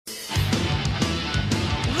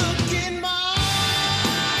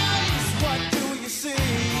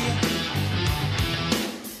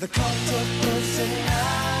cult of personality.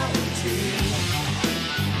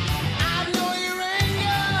 I know your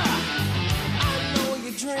anger, I know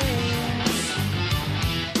your dreams.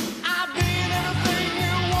 I've been anything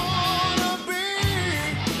you wanna be.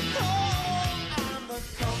 Oh, I'm the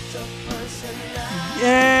cult of personality.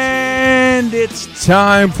 And it's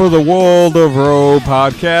time for the World of Ro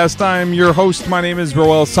podcast. I'm your host. My name is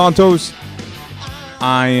Roel Santos.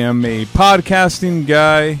 I am a podcasting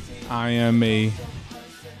guy. I am a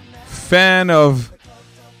fan of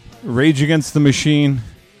Rage Against the Machine.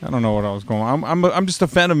 I don't know what I was going on. I'm just a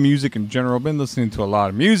fan of music in general. I've been listening to a lot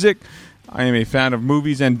of music. I am a fan of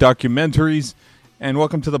movies and documentaries. And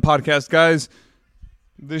welcome to the podcast, guys.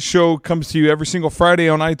 This show comes to you every single Friday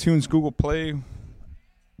on iTunes, Google Play,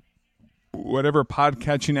 whatever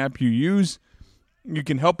podcatching app you use. You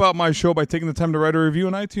can help out my show by taking the time to write a review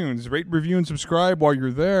on iTunes. Rate, review, and subscribe while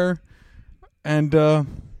you're there. And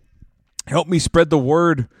help me spread the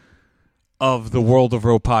word of the World of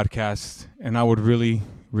Ro podcast. And I would really,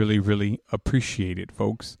 really, really appreciate it,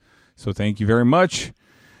 folks. So thank you very much.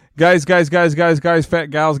 Guys, fat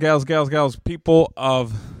gals, people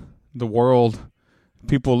of the world,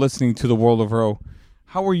 people listening to the World of Ro.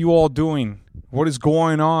 How are you all doing? What is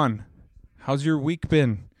going on? How's your week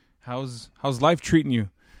been? How's life treating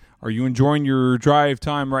you? Are you enjoying your drive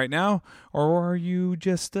time right now? Or are you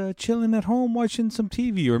just chilling at home watching some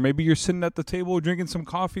TV? Or maybe you're sitting at the table drinking some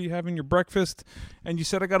coffee, having your breakfast, and you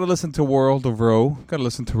said, I got to listen to World of Ro. Got to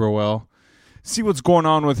listen to Roel. See what's going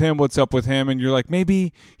on with him, what's up with him. And you're like,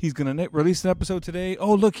 maybe he's going to release an episode today.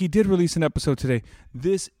 Oh, look, he did release an episode today.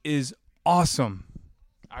 This is awesome.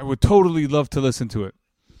 I would totally love to listen to it.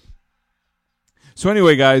 So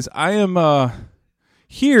anyway, guys, I am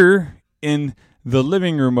here in the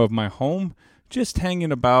living room of my home, just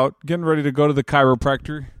hanging about, getting ready to go to the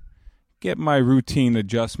chiropractor, get my routine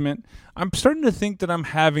adjustment. I'm starting to think that I'm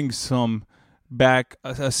having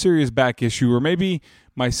a serious back issue, or maybe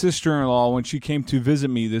my sister-in-law, when she came to visit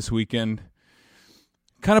me this weekend,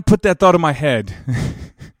 kind of put that thought in my head.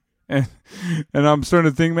 and I'm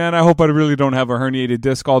starting to think, man, I hope I really don't have a herniated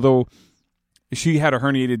disc, although she had a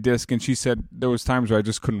herniated disc, and she said there was times where I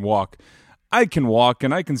just couldn't walk. I can walk,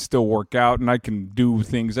 and I can still work out, and I can do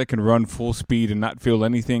things. I can run full speed and not feel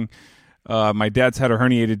anything. My dad's had a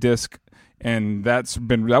herniated disc, and that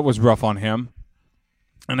was rough on him.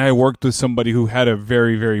 And I worked with somebody who had a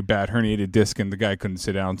very, very bad herniated disc, and the guy couldn't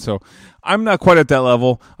sit down. So I'm not quite at that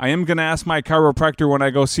level. I am going to ask my chiropractor when I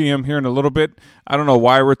go see him here in a little bit. I don't know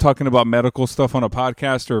why we're talking about medical stuff on a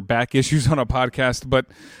podcast or back issues on a podcast, but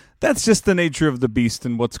that's just the nature of the beast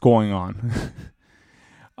and what's going on.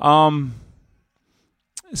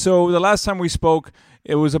 So the last time we spoke,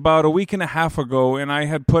 it was about a week and a half ago, and I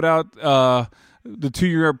had put out the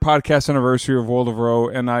 2-year podcast anniversary of World of Ro,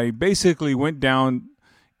 and I basically went down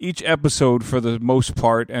each episode for the most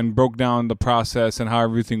part and broke down the process and how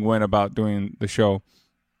everything went about doing the show.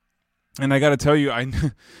 And I got to tell you, I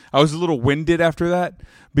was a little winded after that,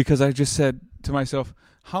 because I just said to myself,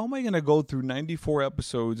 how am I going to go through 94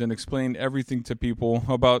 episodes and explain everything to people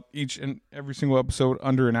about each and every single episode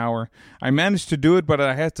under an hour? I managed to do it, but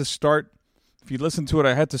I had to start, if you listen to it,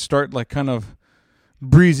 I had to start like kind of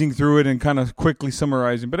breezing through it and kind of quickly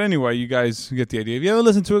summarizing. But anyway, you guys get the idea. If you haven't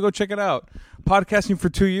listened to it, go check it out. Podcasting for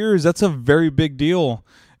 2 years, that's a very big deal.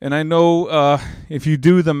 And I know if you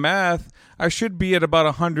do the math, I should be at about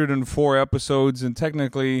 104 episodes, and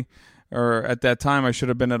technically, or at that time, I should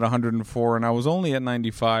have been at 104, and I was only at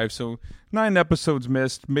 95, so 9 episodes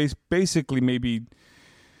missed, basically maybe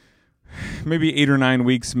 8 or 9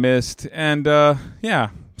 weeks missed, and yeah.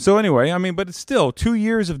 So anyway, I mean, but it's still 2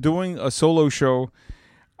 years of doing a solo show.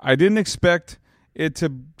 I didn't expect it to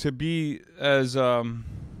be as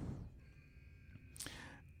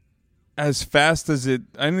fast as it.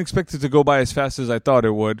 I didn't expect it to go by as fast as I thought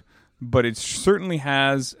it would, but it certainly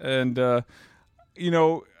has, and I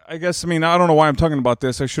guess, I don't know why I'm talking about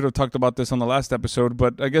this. I should have talked about this on the last episode,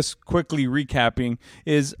 but I guess quickly recapping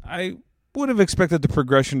is I would have expected the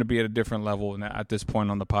progression to be at a different level at this point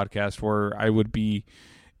on the podcast, where I would be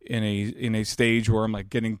in a stage where I'm like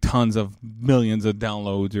getting tons of millions of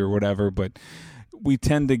downloads or whatever, but we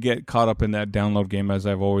tend to get caught up in that download game, as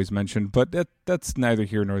I've always mentioned, but that's neither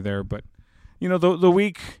here nor there. But the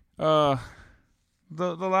week, the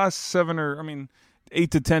last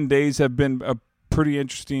 8 to 10 days have been a pretty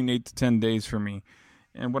interesting 8 to 10 days for me.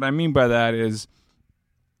 And what I mean by that is,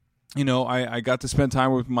 I got to spend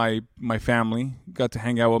time with my family, got to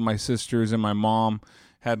hang out with my sisters and my mom,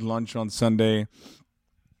 had lunch on Sunday.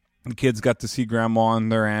 The kids got to see grandma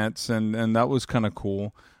and their aunts, and that was kind of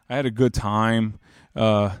cool. I had a good time.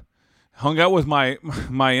 hung out with my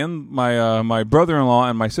brother-in-law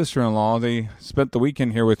and my sister-in-law. They spent the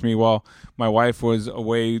weekend here with me while my wife was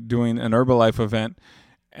away doing an Herbalife event,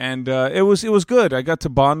 and it was good. I got to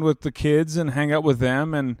bond with the kids and hang out with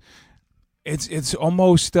them, and it's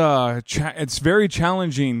almost it's very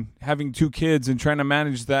challenging having two kids and trying to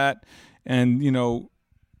manage that, and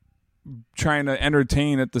trying to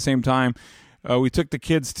entertain at the same time. We took the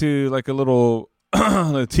kids to like a little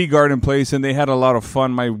tea garden place, and they had a lot of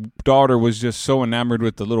fun. My daughter was just so enamored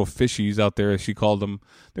with the little fishies out there, as she called them.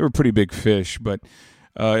 They were pretty big fish, but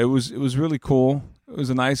it was really cool. It was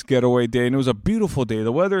a nice getaway day, and it was a beautiful day.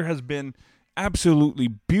 The weather has been absolutely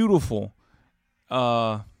beautiful.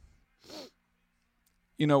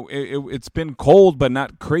 It's been cold, but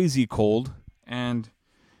not crazy cold. And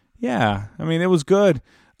yeah, I mean, it was good.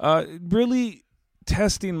 Really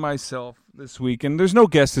testing myself this week, and there's no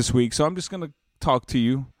guest this week, so I'm just going to talk to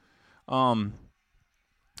you.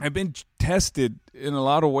 I've been tested in a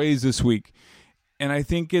lot of ways this week, and I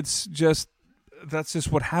think that's just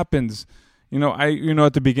what happens.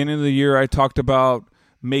 At the beginning of the year, I talked about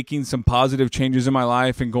making some positive changes in my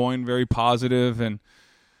life and going very positive and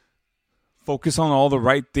focus on all the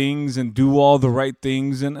right things and do all the right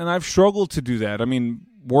things. And I've struggled to do that. I mean,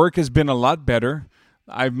 work has been a lot better.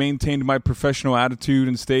 I've maintained my professional attitude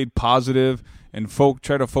and stayed positive and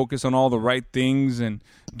try to focus on all the right things and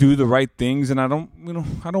do the right things. And I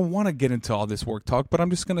don't want to get into all this work talk, but I'm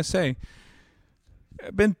just going to say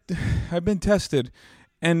I've been tested.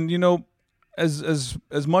 And,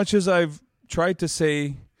 as much as I've tried to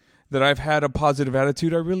say that I've had a positive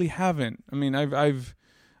attitude, I really haven't. I mean, I've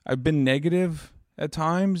been negative at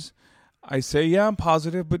times. I say, yeah, I'm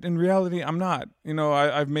positive, but in reality, I'm not.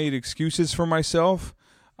 I've made excuses for myself.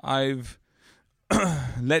 I've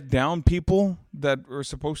let down people that were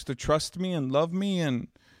supposed to trust me and love me, and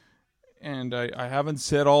I haven't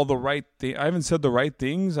said all the right things. I haven't said the right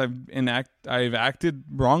things. I've acted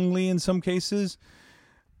wrongly in some cases,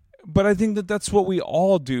 but I think that's what we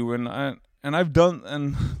all do, and I've done.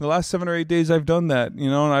 And the last 7 or 8 days, I've done that.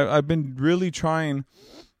 And I've been really trying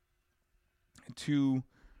to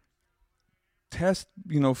test,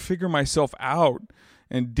 figure myself out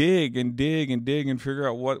and dig and figure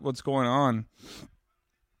out what's going on.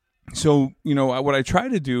 So, what I try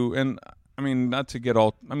to do, and I mean, not to get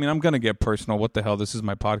all, I mean, I'm going to get personal. What the hell? This is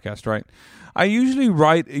my podcast, right? I usually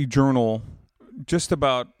write a journal just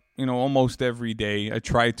about, almost every day. I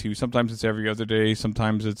try to. Sometimes it's every other day.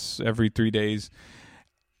 Sometimes it's every 3 days.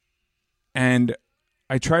 And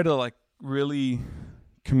I try to really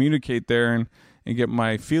communicate there and get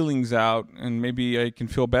my feelings out, and maybe I can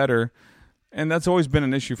feel better. And that's always been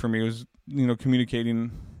an issue for me, was,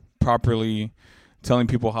 communicating properly, telling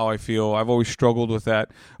people how I feel. I've always struggled with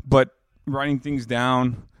that. But writing things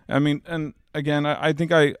down, I mean, and again, I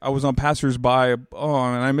think I was on Passersby, and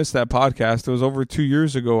I missed that podcast. It was over 2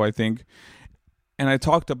 years ago, I think. And I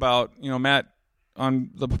talked about, Matt,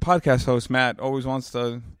 on the podcast host, Matt always wants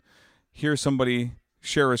to hear somebody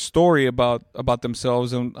share a story about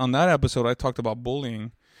themselves. And on that episode, I talked about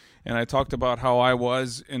bullying, and I talked about how I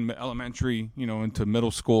was in elementary, into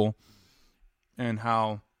middle school, and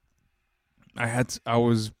how I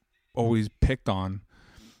was always picked on.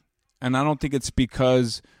 And I don't think it's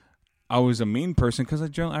because I was a mean person, because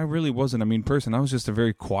I really wasn't a mean person. I was just a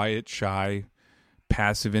very quiet, shy,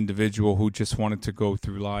 passive individual who just wanted to go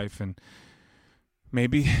through life. And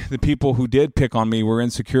maybe the people who did pick on me were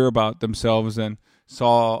insecure about themselves and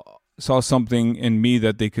saw something in me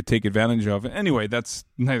that they could take advantage of. Anyway, that's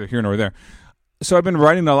neither here nor there. So I've been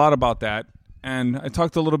writing a lot about that, and I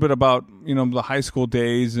talked a little bit about the high school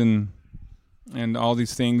days and all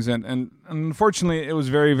these things, and unfortunately, it was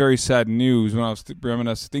very, very sad news when I was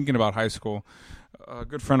thinking about high school. A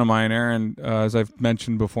good friend of mine, Aaron, as I've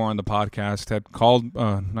mentioned before on the podcast, had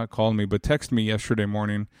texted me yesterday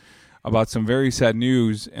morning about some very sad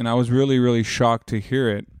news, and I was really, really shocked to hear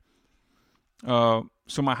it.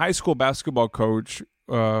 So my high school basketball coach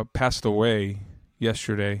passed away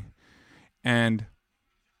yesterday, and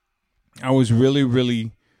I was really,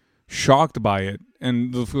 really shocked by it.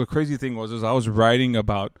 And the crazy thing was I was writing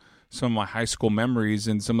about some of my high school memories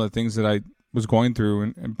and some of the things that I was going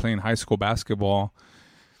through and playing high school basketball.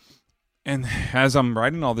 And as I'm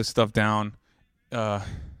writing all this stuff down, he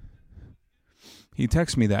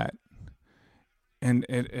texted me that, and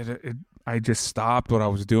I just stopped what I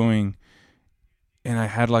was doing. And I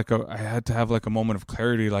had to have a moment of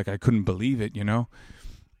clarity, like I couldn't believe it,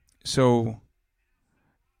 So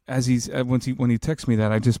when he texted me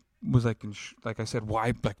that, I just was like I said,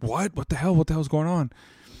 why? Like what? What the hell's going on?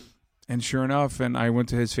 And sure enough, and I went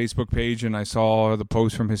to his Facebook page and I saw the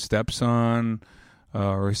post from his stepson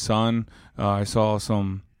or his son. I saw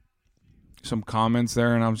some comments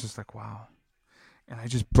there, and I was just like, wow. And I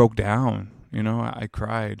just broke down. I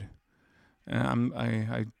cried, and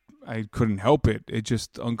I couldn't help it. It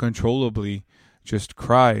just uncontrollably just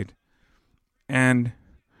cried. And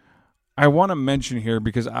I want to mention here,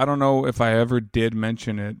 because I don't know if I ever did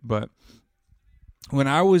mention it, but when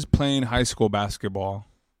I was playing high school basketball,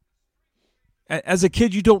 as a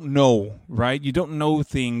kid, you don't know, right? You don't know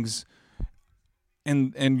things,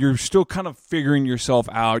 and you're still kind of figuring yourself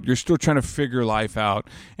out. You're still trying to figure life out.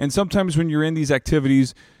 And sometimes when you're in these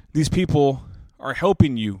activities, these people are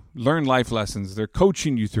helping you learn life lessons. They're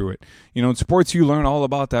coaching you through it. In sports, you learn all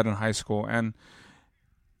about that in high school. And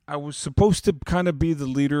I was supposed to kind of be the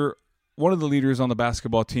leader, one of the leaders on the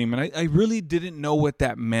basketball team, and I really didn't know what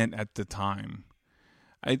that meant at the time.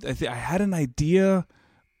 I had an idea,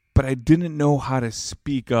 but I didn't know how to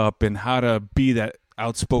speak up and how to be that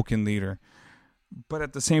outspoken leader. But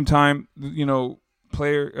at the same time,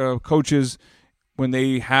 coaches, when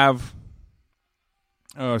they have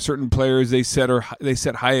certain players, they set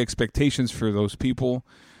high expectations for those people.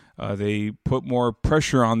 They put more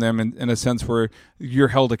pressure on them in a sense where you're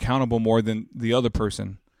held accountable more than the other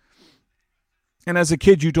person. And as a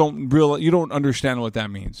kid, you don't understand what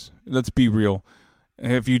that means. Let's be real.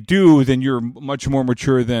 And if you do, then you're much more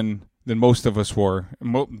mature than most of us were,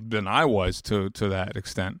 than I was to that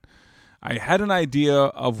extent. I had an idea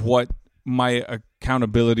of what my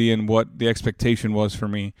accountability and what the expectation was for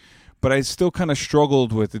me, but I still kind of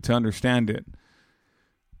struggled with it to understand it.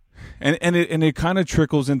 And it kind of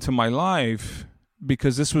trickles into my life,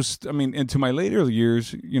 because this was, into my later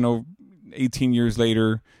years, 18 years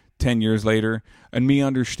later, 10 years later, and me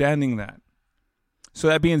understanding that. So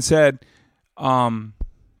that being said, I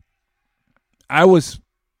was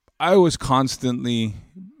constantly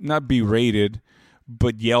not berated,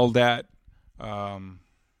 but yelled at,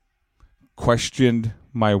 questioned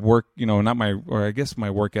my work, my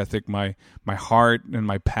work ethic, my heart and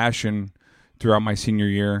my passion throughout my senior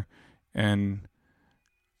year. And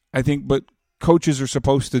I think, but coaches are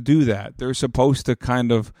supposed to do that. They're supposed to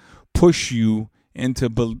kind of push you into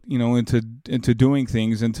doing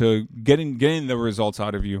things, into getting the results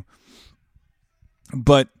out of you.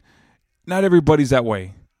 But not everybody's that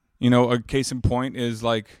way. A case in point is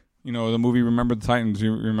the movie Remember the Titans.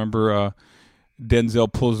 You remember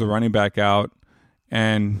Denzel pulls the running back out,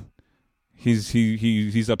 and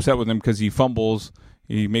he's upset with him because he fumbles,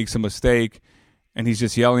 he makes a mistake, and he's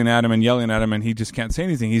just yelling at him, and he just can't say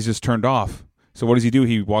anything. He's just turned off. So what does he do?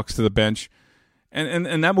 He walks to the bench.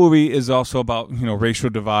 And that movie is also about, racial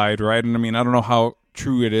divide, right? And I don't know how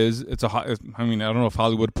true it is. I don't know if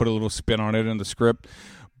Hollywood put a little spin on it in the script,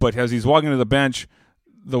 but as he's walking to the bench,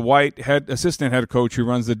 the white assistant head coach who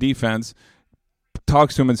runs the defense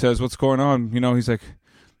talks to him and says, "What's going on?" He's like,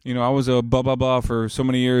 I was a blah, blah, blah for so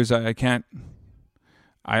many years. I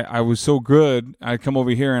was so good. I come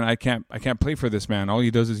over here and I can't play for this man. All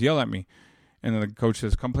he does is yell at me. And then the coach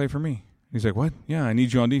says, "Come play for me." He's like, "What? Yeah, I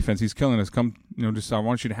need you on defense. He's killing us. Come, I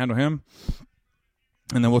want you to handle him.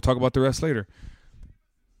 And then we'll talk about the rest later."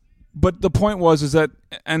 But the point is that,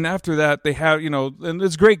 and after that, they have, and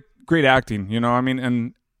it's great acting,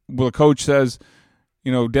 and the coach says,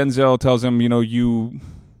 Denzel tells him,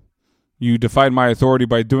 you defied my authority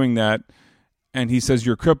by doing that. And he says,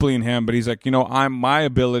 you're crippling him. But he's like, I'm my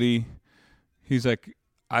ability. He's like,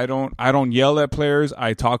 I don't yell at players.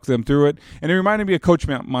 I talk them through it. And it reminded me of Coach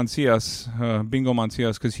Mancias, Bingo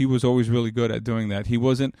Mancias, because he was always really good at doing that. He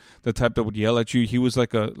wasn't the type that would yell at you. He was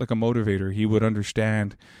like a motivator. He would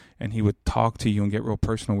understand, and he would talk to you and get real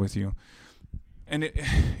personal with you. And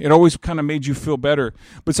it always kind of made you feel better.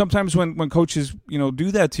 But sometimes when coaches,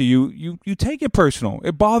 do that to you, you take it personal.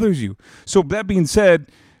 It bothers you. So that being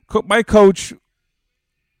said, my coach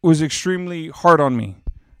was extremely hard on me,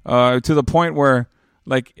 to the point where,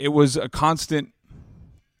 it was a constant,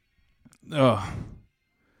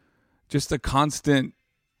 just a constant,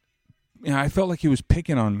 I felt like he was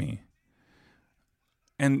picking on me.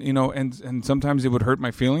 And, and sometimes it would hurt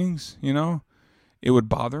my feelings, it would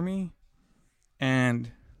bother me.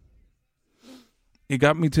 And it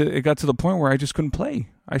got to the point where I just couldn't play.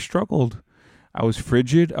 I struggled. I was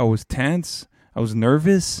frigid. I was tense. I was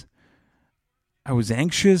nervous. I was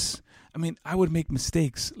anxious. I would make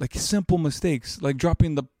mistakes, simple mistakes, like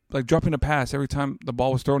dropping a pass every time the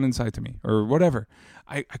ball was thrown inside to me or whatever.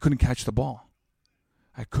 I couldn't catch the ball.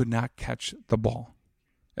 I could not catch the ball.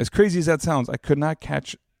 As crazy as that sounds, I could not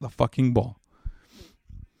catch the fucking ball.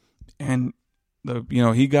 And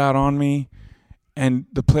he got on me. And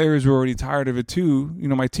the players were already tired of it too,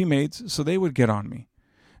 my teammates, so they would get on me.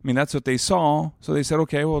 I mean, that's what they saw. So they said,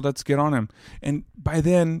 okay, well, let's get on him. And by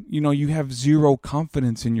then, you have zero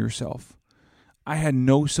confidence in yourself. I had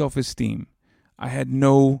no self-esteem. I had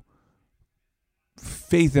no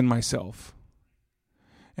faith in myself.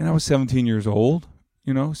 And I was 17 years old,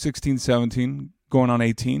 16, 17, going on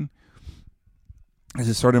 18. As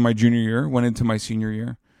I started my junior year, went into my senior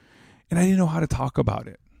year. And I didn't know how to talk about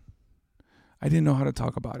it.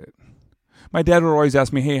 My dad would always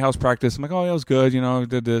ask me, hey, how's practice? I'm like, oh, yeah, it was good,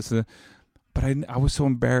 did this. But I was so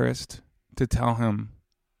embarrassed to tell him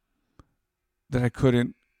that I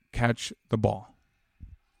couldn't catch the ball.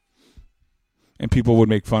 And people would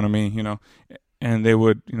make fun of me, and they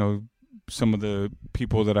would, some of the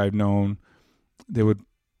people that I've known, they would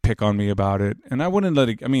pick on me about it. And I wouldn't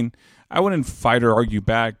I wouldn't fight or argue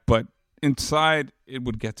back, but inside it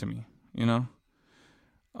would get to me,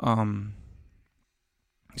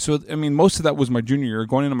 So, most of that was my junior year.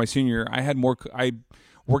 Going into my senior year, I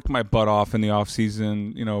worked my butt off in the off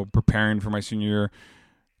season, preparing for my senior year.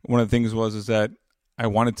 One of the things was that I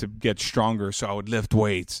wanted to get stronger, so I would lift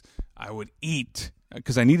weights. I would eat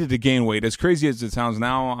because I needed to gain weight. As crazy as it sounds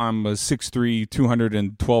now, I'm a 6'3",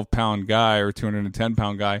 212-pound guy or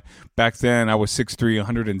 210-pound guy. Back then, I was 6'3",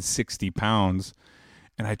 160 pounds,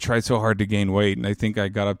 and I tried so hard to gain weight, and I think I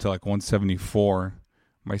got up to like 174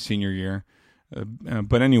 my senior year.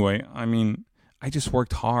 But anyway, I just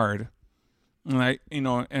worked hard, and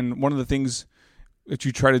and one of the things that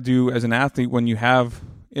you try to do as an athlete when you have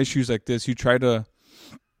issues like this, you try to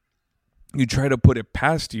put it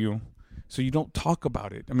past you, so you don't talk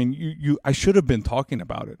about it. I should have been talking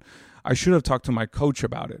about it. I should have talked to my coach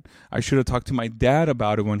about it. I should have talked to my dad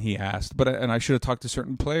about it when he asked. And I should have talked to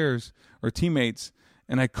certain players or teammates,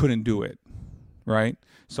 and I couldn't do it, right?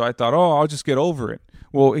 So I thought, I'll just get over it.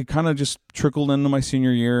 Well, it kind of just trickled into my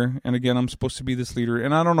senior year. And again, I'm supposed to be this leader.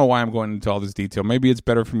 And I don't know why I'm going into all this detail. Maybe it's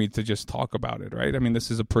better for me to just talk about it, right?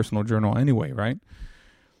 This is a personal journal anyway, right?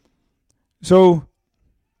 So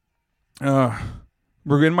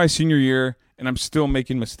we're in my senior year, and I'm still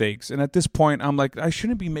making mistakes. And at this point, I'm like, I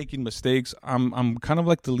shouldn't be making mistakes. I'm kind of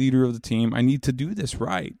like the leader of the team. I need to do this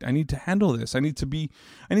right. I need to handle this. I need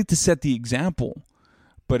to set the example.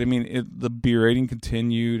 But the berating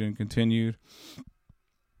continued and continued.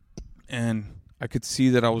 And I could see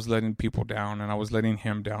that I was letting people down, and I was letting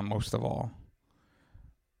him down most of all.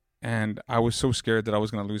 And I was so scared that I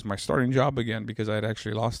was going to lose my starting job again because I had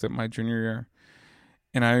actually lost it my junior year.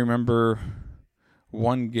 And I remember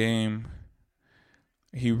one game,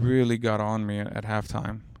 he really got on me at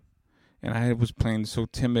halftime. And I was playing so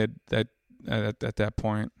timid at that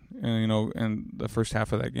point, and, in the first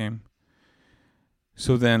half of that game.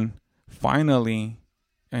 So then finally,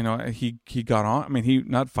 he got on.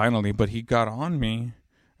 Not finally, but he got on me,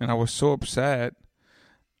 and I was so upset.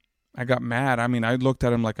 I got mad. I looked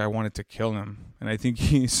at him like I wanted to kill him, and I think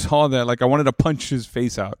he saw that, like I wanted to punch his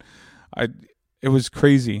face out. It was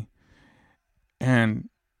crazy, and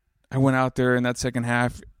I went out there in that second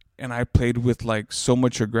half, and I played with like so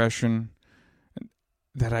much aggression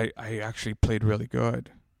that I actually played really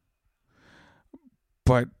good.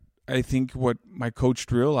 But I think what my coach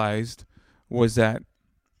realized was that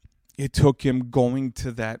it took him going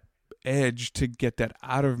to that edge to get that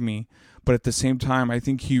out of me. But at the same time, I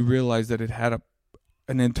think he realized that it had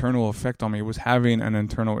an internal effect on me. It was having an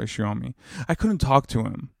internal issue on me. I couldn't talk to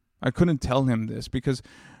him. I couldn't tell him this because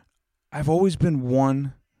I've always been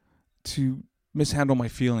one to mishandle my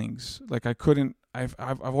feelings. Like I've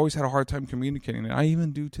always had a hard time communicating it. I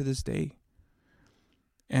even do to this day.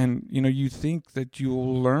 And, you think that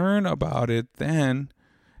you'll learn about it then.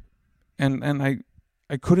 And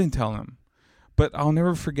I couldn't tell him. But I'll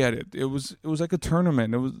never forget it. It was like a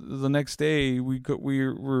tournament. It was the next day we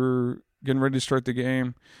were getting ready to start the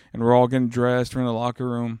game, and we're all getting dressed. We're in the locker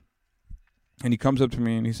room, and he comes up to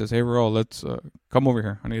me and he says, "Hey, Raul, let's come over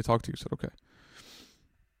here. I need to talk to you." I said, "Okay."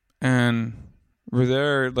 And we're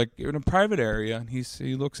there, like in a private area, and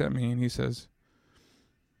he looks at me and he says,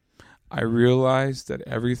 "I realize that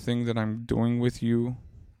everything that I'm doing with you,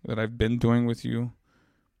 that I've been doing with you,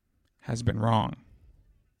 has been wrong.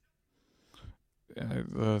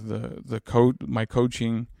 My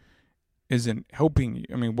coaching isn't helping you.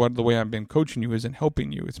 The way I've been coaching you isn't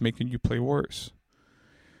helping you. It's making you play worse.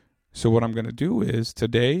 So what I'm going to do is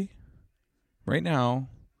today, right now,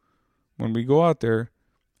 when we go out there,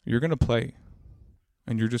 you're going to play,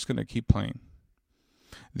 and you're just going to keep playing.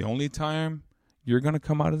 The only time you're going to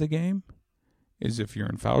come out of the game is if you're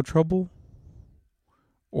in foul trouble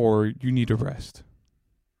or you need a rest."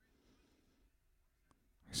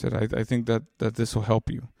 I said, I think that this will help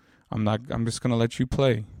you. I'm just going to let you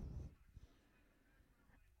play.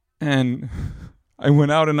 And I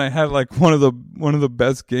went out and I had like one of the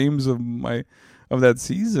best games of that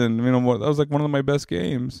season. You know, that was like one of my best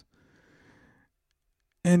games.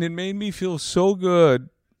 And it made me feel so good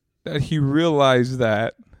that he realized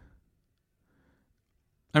that.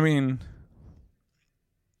 I mean,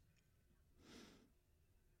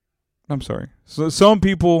 I'm sorry. So some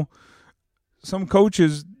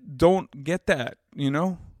coaches don't get that, you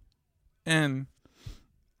know? And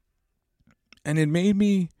it made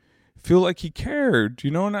me feel like he cared,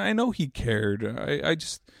 you know? And I know he cared. I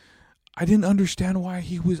didn't understand why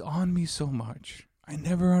he was on me so much. I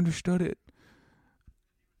never understood it.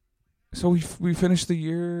 So we finished the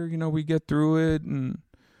year, you know, we get through it, and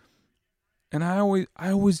I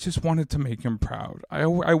always just wanted to make him proud. I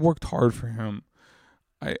worked hard for him.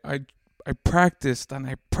 I practiced and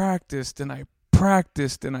I practiced and I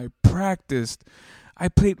practiced and I practiced. I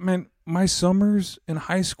played my summers in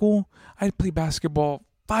high school. I'd play basketball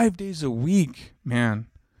 5 days a week, man.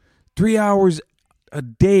 3 hours a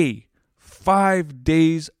day, 5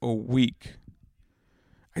 days a week.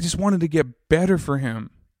 I just wanted to get better for him.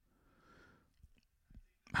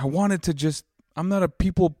 I wanted to just, I'm not a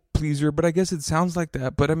people pleaser, but I guess it sounds like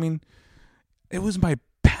that. But I mean, it was my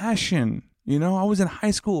passion. You know, I was in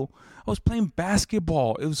high school. I was playing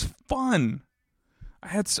basketball. It was fun.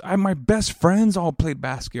 My best friends all played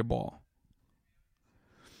basketball.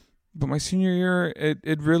 But my senior year,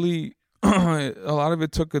 it really, a lot of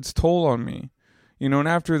it took its toll on me. You know, and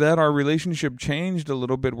after that, our relationship changed a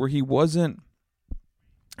little bit where he wasn't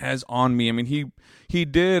as on me. I mean, he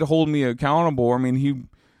did hold me accountable. I mean,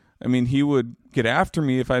 he would get after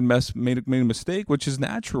me if I'd made a mistake, which is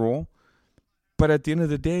natural. But at the end of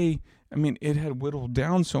the day, I mean, it had whittled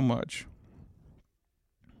down so much.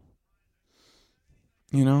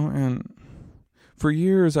 You know, and for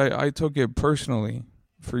years I took it personally.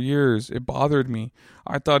 For years, it bothered me.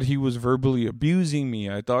 I thought he was verbally abusing me.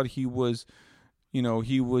 I thought he was, you know,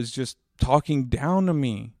 he was just talking down to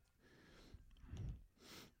me.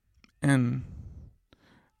 And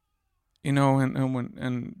you know,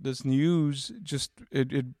 and this news just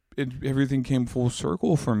it everything came full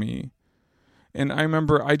circle for me. And I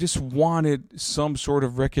remember I just wanted some sort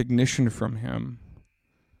of recognition from him.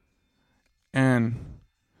 And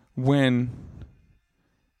when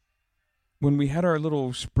we had our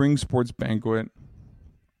little spring sports banquet,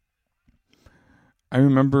 I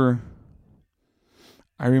remember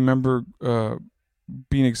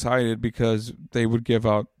being excited because they would give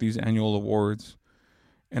out these annual awards.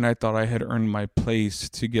 And I thought I had earned my place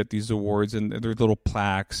to get these awards, and they're little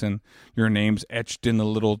plaques, and your name's etched in a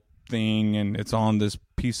little thing, and it's on this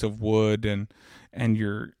piece of wood, and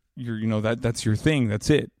you're you know, that's your thing. That's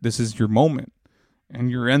it. This is your moment, and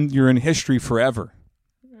you're in history forever.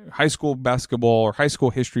 High school basketball or high school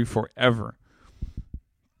history forever.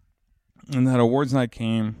 And that awards night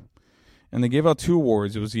came, and they gave out 2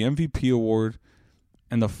 awards. It was the MVP award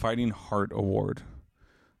and the Fighting Heart award.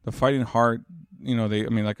 The Fighting Heart, you know,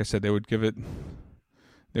 like I said, they would do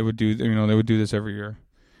this every year.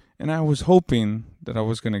 And I was hoping that I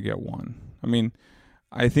was going to get one. I mean,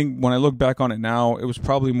 I think when I look back on it now, it was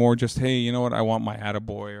probably more just, hey, you know what, I want my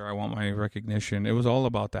attaboy, or I want my recognition. It was all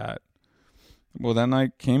about that. Well, that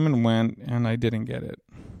night came and went, and I didn't get it.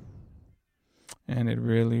 And it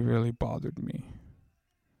really, really bothered me.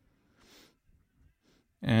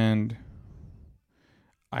 And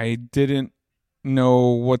I didn't know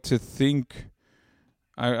what to think.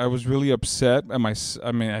 I was really upset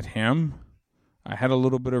at him. I had a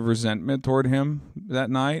little bit of resentment toward him that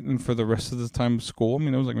night and for the rest of the time of school. I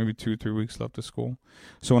mean, there was like maybe 2-3 weeks left of school.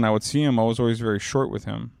 So when I would see him, I was always very short with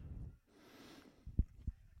him.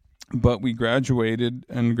 But we graduated,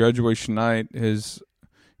 and graduation night, his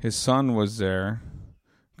son was there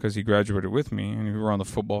because he graduated with me, and we were on the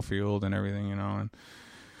football field and everything, you know. And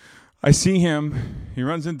I see him. He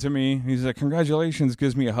runs into me. He's like, "Congratulations,"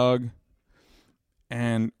 gives me a hug.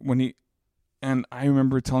 And I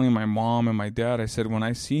remember telling my mom and my dad, I said, when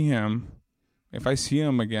I see him, if I see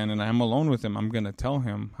him again and I'm alone with him, I'm going to tell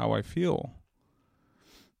him how I feel.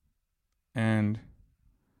 And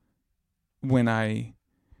when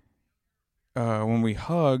we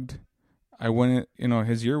hugged, I went, you know,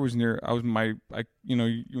 his ear was near, you know,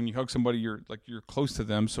 when you hug somebody, you're close to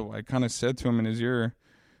them. So I kind of said to him in his ear,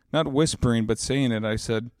 not whispering, but saying it, I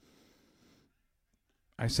said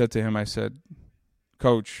to him,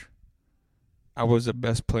 "Coach, I was the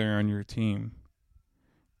best player on your team,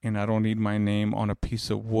 and I don't need my name on a piece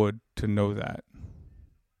of wood to know that."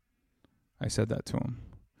 I said that to him.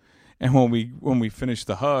 And when we finished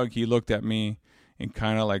the hug, he looked at me and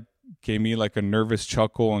kind of like gave me like a nervous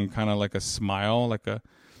chuckle and kind of like a smile, like a,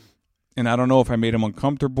 And I don't know if I made him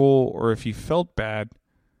uncomfortable or if he felt bad,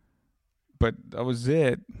 but that was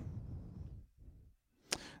it.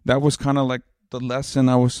 That was kind of like the lesson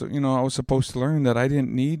I was supposed to learn, that I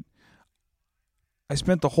didn't need. I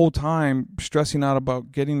spent the whole time stressing out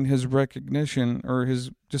about getting his recognition or his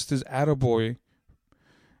attaboy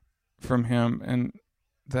from him, and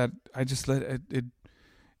that I just let it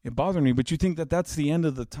bothered me. But you think that that's the end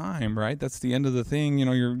of the time, right? That's the end of the thing.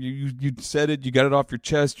 You said it, you got it off your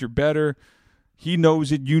chest, you're better. He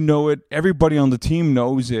knows it, you know it, everybody on the team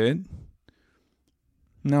knows it.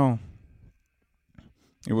 No.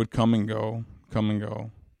 It would come and go, come and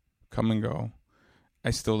go, come and go.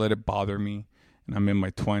 I still let it bother me. And I'm in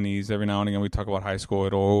my 20s. Every now and again we talk about high school.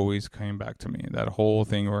 It always came back to me. That whole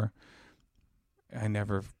thing where I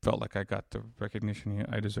never felt like I got the recognition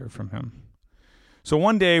I deserved from him. So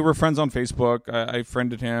one day we're friends on Facebook. I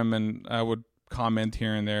friended him, and I would comment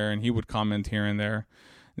here and there, and he would comment here and there.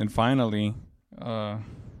 Then finally, I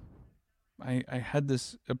had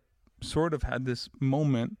this had this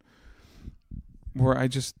moment where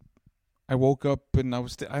I woke up and I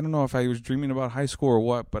don't know if I was dreaming about high school or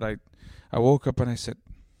what, but I woke up and I said,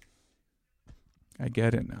 I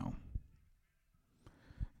get it now.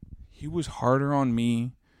 He was harder on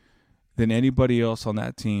me than anybody else on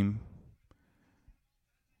that team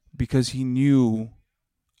because he knew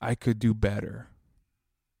I could do better.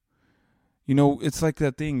 It's like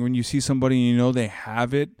that thing when you see somebody and they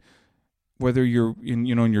have it, whether you're in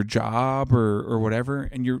your job or whatever,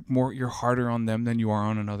 and you're harder on them than you are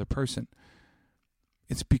on another person.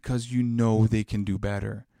 It's because they can do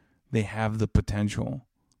better. They have the potential.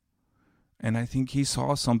 And I think he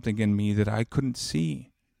saw something in me that I couldn't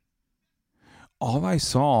see. All I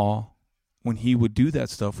saw when he would do that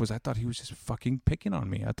stuff was I thought he was just fucking picking on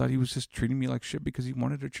me. I thought he was just treating me like shit because he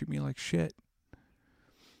wanted to treat me like shit.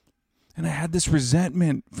 And I had this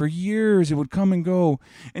resentment for years. It would come and go.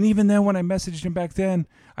 And even then, when I messaged him back then,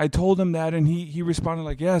 I told him that, and he responded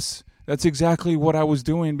like, yes, that's exactly what I was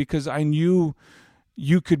doing, because I knew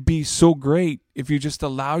you could be so great if you just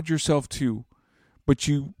allowed yourself to. But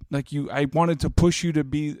I wanted to push you to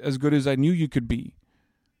be as good as I knew you could be.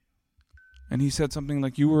 And he said something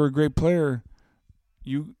like, you were a great player.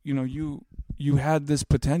 You had this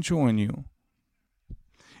potential in you.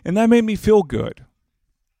 And that made me feel good.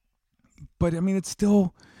 But I mean, it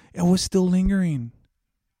was still lingering.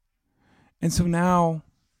 And so now,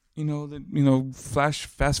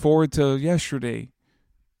 fast forward to yesterday.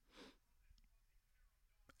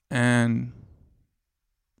 And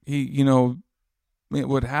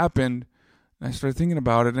what happened, I started thinking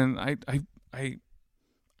about it, and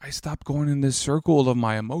I stopped going in this circle of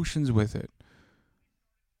my emotions with it.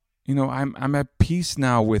 I'm at peace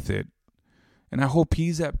now with it. And I hope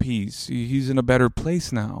he's at peace. He's in a better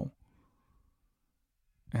place now.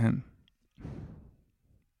 And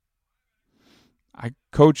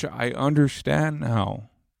Coach, I understand now.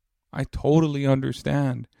 I totally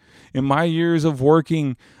understand. In my years of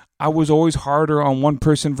working, I was always harder on one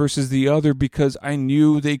person versus the other because I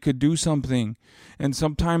knew they could do something. And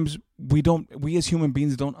sometimes we as human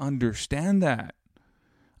beings don't understand that.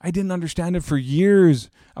 I didn't understand it for years.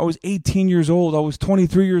 I was 18 years old. I was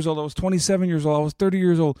 23 years old. I was 27 years old. I was 30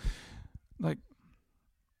 years old.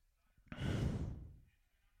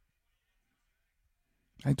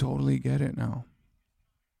 I totally get it now.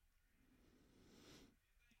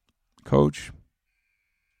 Coach,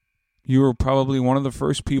 you were probably one of the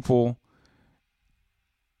first people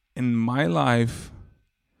in my life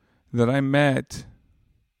that I met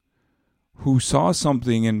who saw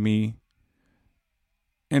something in me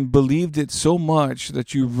and believed it so much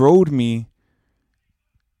that you rode me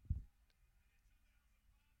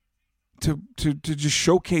to just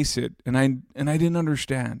showcase it, and I didn't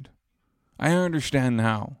understand. I understand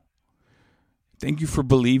now. Thank you for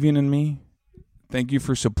believing in me. Thank you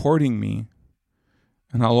for supporting me.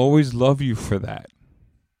 And I'll always love you for that.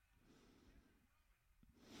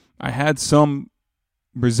 I had some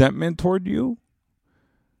resentment toward you.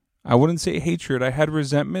 I wouldn't say hatred. I had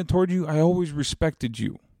resentment toward you. I always respected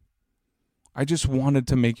you. I just wanted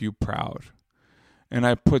to make you proud. And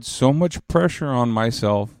I put so much pressure on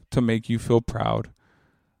myself to make you feel proud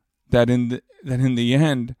that in the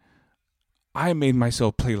end, I made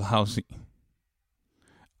myself play lousy.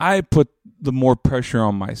 I put the more pressure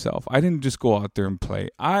on myself. I didn't just go out there and play.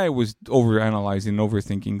 I was overanalyzing,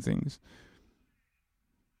 overthinking things.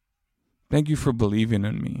 Thank you for believing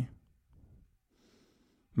in me.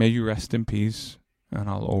 May you rest in peace, and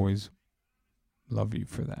I'll always love you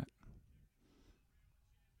for that.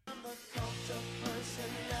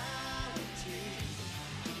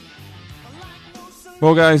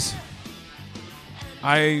 Well, guys,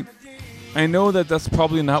 I I know that that's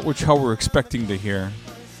probably not what y'all were expecting to hear,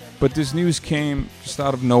 but this news came just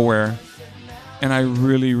out of nowhere, and I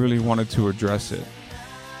really, really wanted to address it.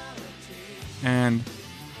 And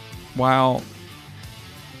while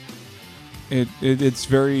it's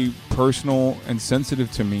very personal and sensitive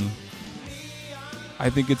to me, I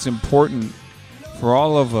think it's important for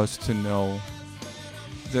all of us to know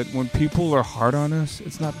that when people are hard on us,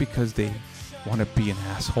 it's not because they want to be an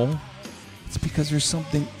asshole. It's because there's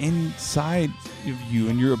something inside of you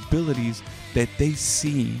and your abilities that they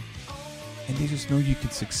see, and they just know you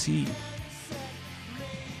can succeed.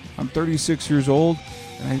 I'm 36 years old,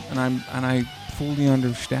 and I fully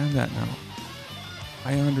understand that now.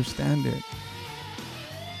 I understand it.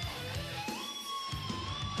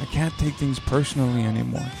 I can't take things personally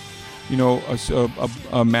anymore. You know,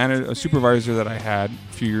 a supervisor that I had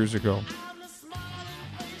a few years ago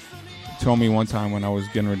told me one time when I was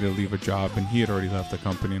getting ready to leave a job, and he had already left the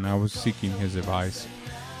company, and I was seeking his advice,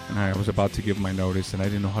 and I was about to give my notice, and I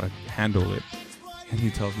didn't know how to handle it. And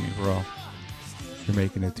he tells me, bro, you're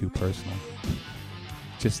making it too personal.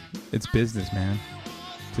 Just, it's business, man.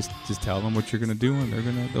 Just tell them what you're gonna do, and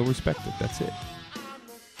they'll respect it. That's it.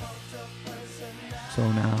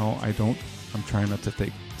 So now I'm trying not to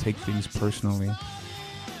take things personally.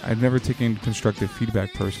 I've never taken constructive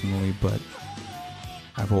feedback personally, but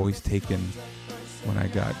I've always taken when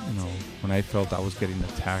I felt I was getting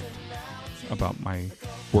attacked about my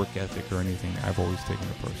work ethic or anything, I've always taken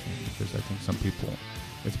it personally, because I think some people,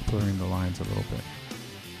 it's blurring the lines a little bit.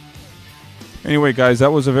 Anyway, guys,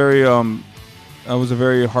 that was a very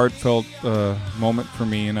heartfelt moment for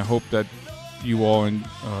me, and I hope that you all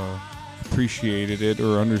appreciated it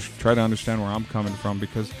or try to understand where I'm coming from,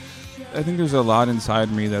 because I think there's a lot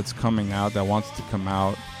inside me that's coming out, that wants to come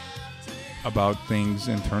out about things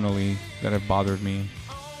internally that have bothered me.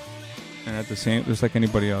 And at the same, just like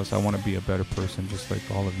anybody else, I want to be a better person, just like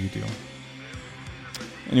all of you do.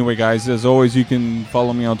 Anyway, guys, as always, you can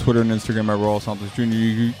follow me on Twitter and Instagram at Raul Santos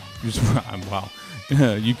Jr. Wow.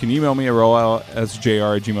 You can email me at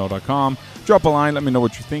raulsjr@gmail.com. Drop a line. Let me know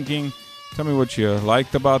what you're thinking. Tell me what you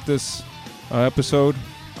liked about this episode.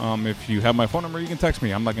 If you have my phone number, you can text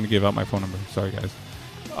me. I'm not going to give out my phone number. Sorry, guys.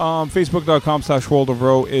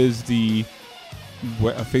 Facebook.com/WorldofRo is the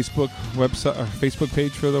Facebook website or Facebook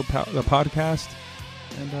page for the podcast.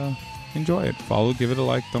 And enjoy it. Follow, give it a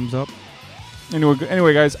like, thumbs up.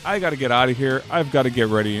 Anyway, guys, I got to get out of here. I've got to get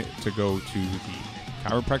ready to go to the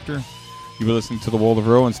chiropractor. You've been listening to The World of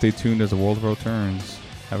Ro, and stay tuned as The World of Ro turns.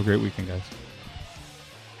 Have a great weekend, guys.